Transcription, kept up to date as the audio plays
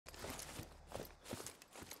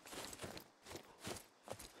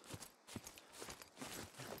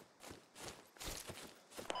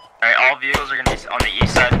all vehicles are gonna be on the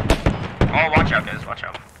east side. Oh, watch out, guys. Watch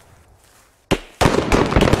out.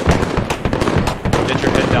 Get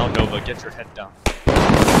your head down, Nova. Get your head down.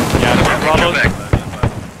 Yeah,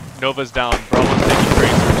 Bravo's... Nova's down. Bravo's taking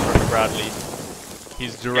tracers from Bradley.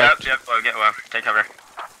 He's direct. Yep, well, get well. Take cover.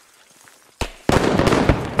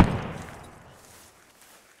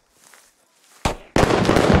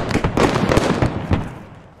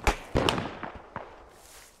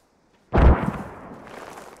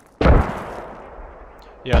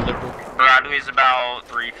 Yeah, liberal. Bradley's about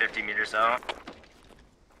 350 meters out.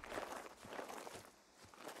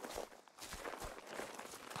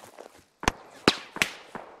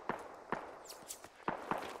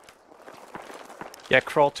 Yeah,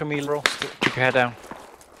 crawl to me, Liberal. Keep your head down.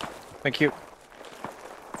 Thank you.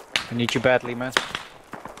 I need you badly, man.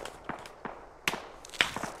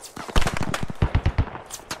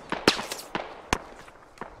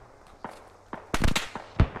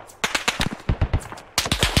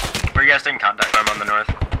 Where are you guys taking contact from on the north?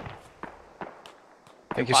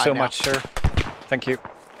 Thank you so much, sir. Thank you.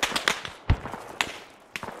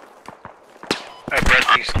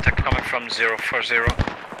 Bradley's contact coming from 040.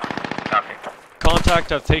 Copy.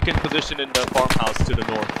 Contact, I've taken position in the farmhouse to the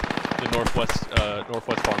north. The northwest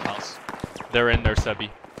farmhouse. They're in there, Sebi.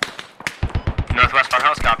 Northwest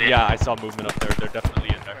farmhouse, copy. Yeah, I saw movement up there. They're definitely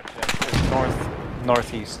in there.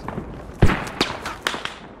 Northeast.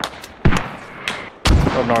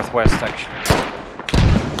 Or northwest, actually.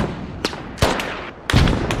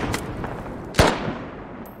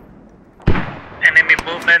 Enemy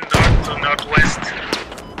movement north to northwest.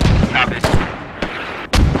 Copy.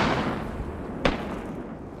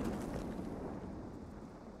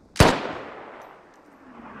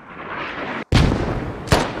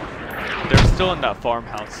 They're still in that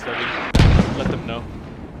farmhouse, Sebi. Let them know.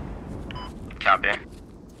 Copy.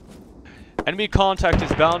 Enemy contact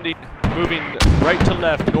is bounding, moving right to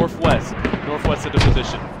left, northwest of the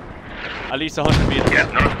position. At least 100 meters. Yeah,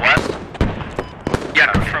 northwest.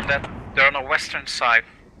 Yeah, from that, they're on the western side.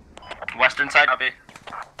 Western side, copy.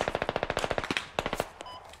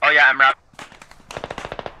 Oh yeah, I'm wrapped.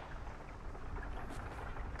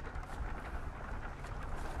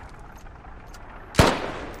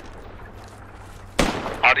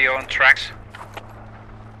 Audio on tracks.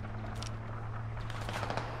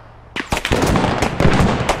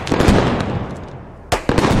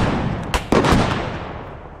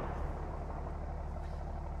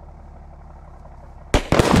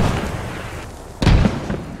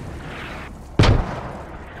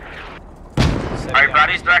 Alright,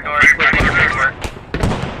 Bradley's back north. Bradley's north.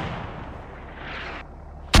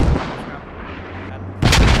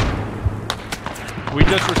 We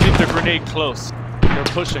just received a grenade close. They're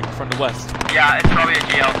pushing from the west. Yeah, it's probably a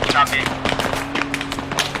GL. Copy.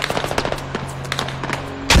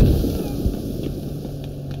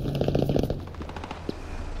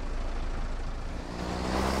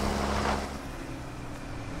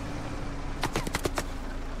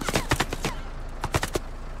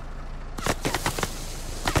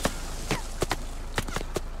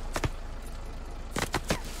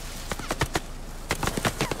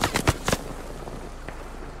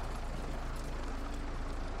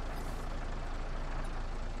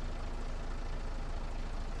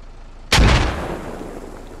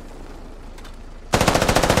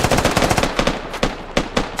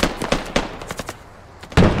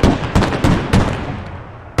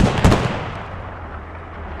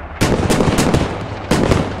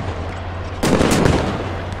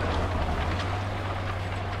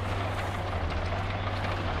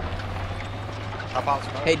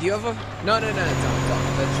 Hey, do you have a... No, don't.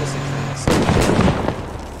 That's just a train.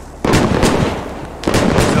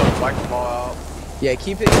 So, black ball out. Yeah,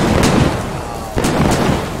 keep it...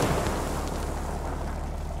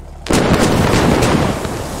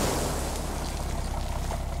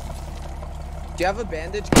 Do you have a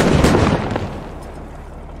bandage?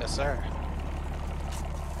 Yes, sir.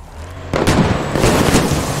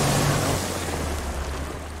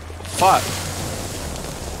 Fuck.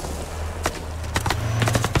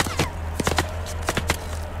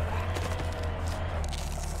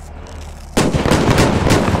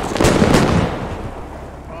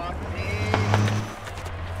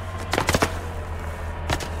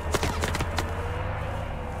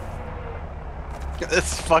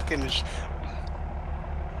 This fucking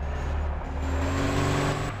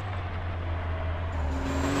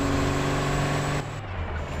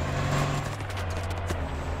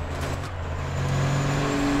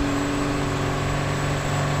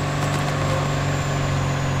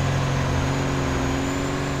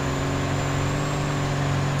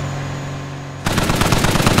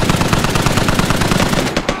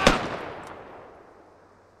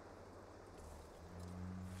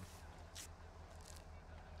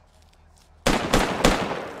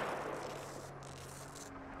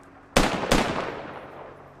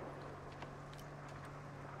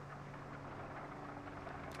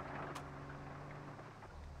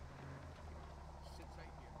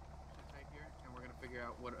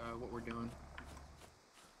out what we're doing.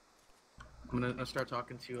 I'm gonna start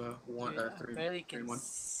talking to one Dude, three. I barely can 3-1.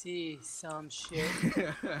 see some shit.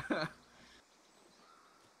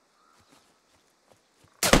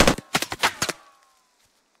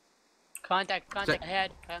 Contact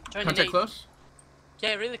ahead. Turn the Contact nade. close.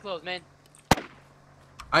 Okay, really close, man.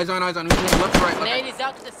 Eyes on. Who's moving left or right? Nade is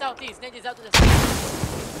out to the southeast. Nade is out to the southeast.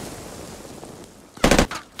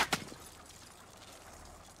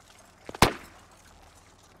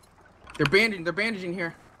 They're bandaging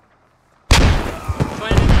here.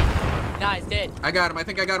 Nah, he's dead. I got him. I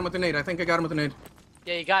think I got him with the nade.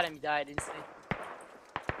 Yeah, you got him. He died instantly.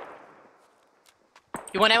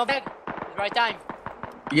 You want ammo bag? Right time.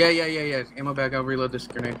 Yeah. Ammo bag. I'll reload this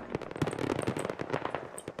grenade.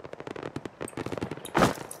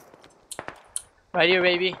 Right here,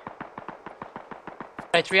 baby.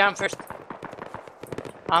 Right, rearm first.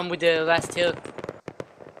 I'm with the last hill.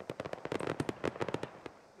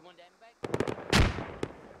 You want the ammo bag?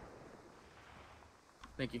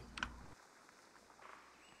 Thank you.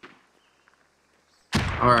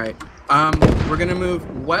 All right. We're gonna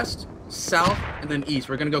move west, south, and then east.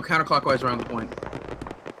 We're gonna go counterclockwise around the point.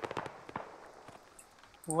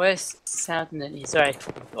 West, south, and then east. Alright.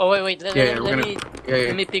 Oh wait.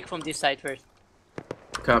 Let me pick from this side first.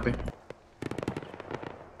 Copy.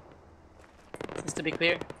 Just to be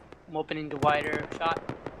clear, I'm opening the wider shot.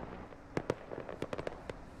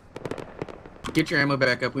 Get your ammo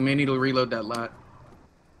back up. We may need to reload that lot.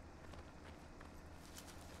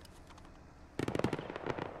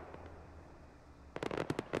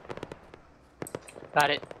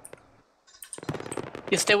 Got it.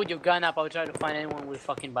 You stay with your gun up. I'll try to find anyone with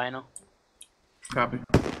fucking bino. Copy.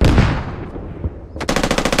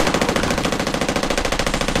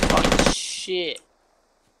 Fuck shit.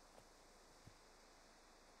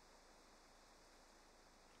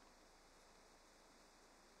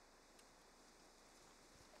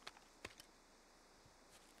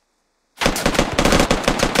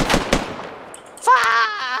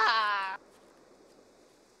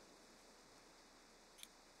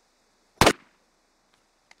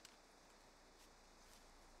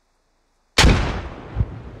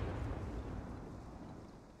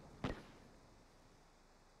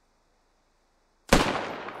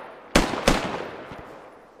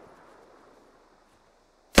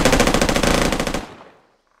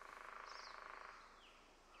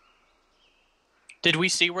 Did we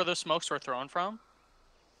see where the smokes were thrown from?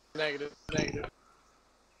 Negative.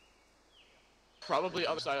 Probably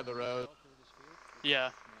other side of the road.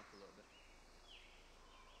 Yeah.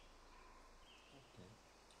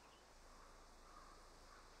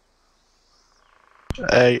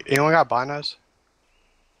 Hey, anyone got binos?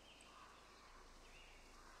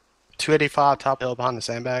 285 top hill behind the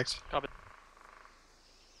sandbags. Copy.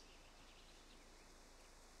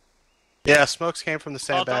 Yeah, smokes came from the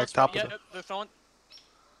sandbags. Top of the... they're throwing.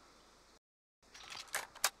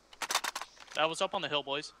 That was up on the hill,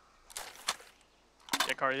 boys.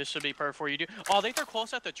 Yeah, Cardi, this should be perfect for you, dude. Oh, I think they're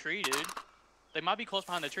close at the tree, dude. They might be close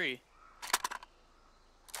behind the tree.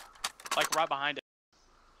 Like right behind it.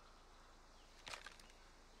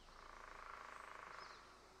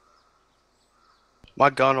 My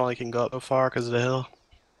gun only can go up so far because of the hill.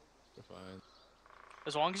 You're fine.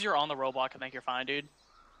 As long as you're on the roadblock, I think you're fine, dude.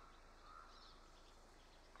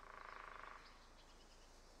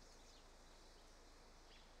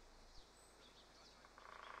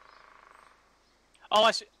 Oh,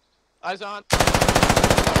 I see. Eyes on.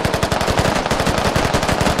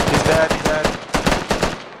 He's dead.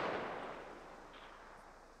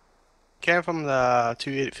 Came from the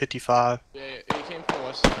 255. Yeah, he came from the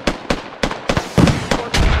west side.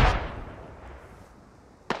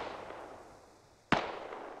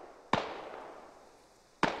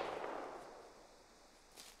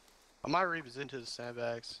 I might revisit into the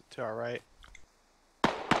sandbags to our right.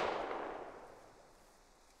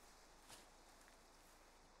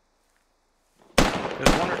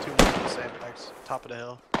 There's one or two more in the sandbags, top of the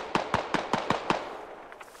hill.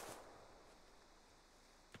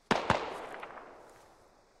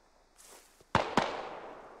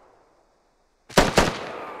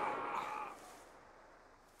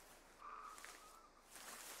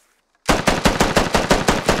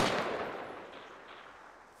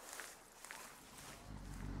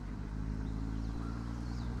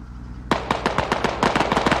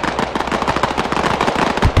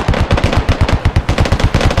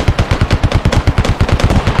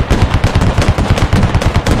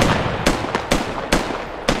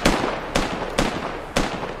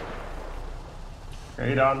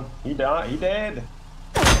 He done. He dead.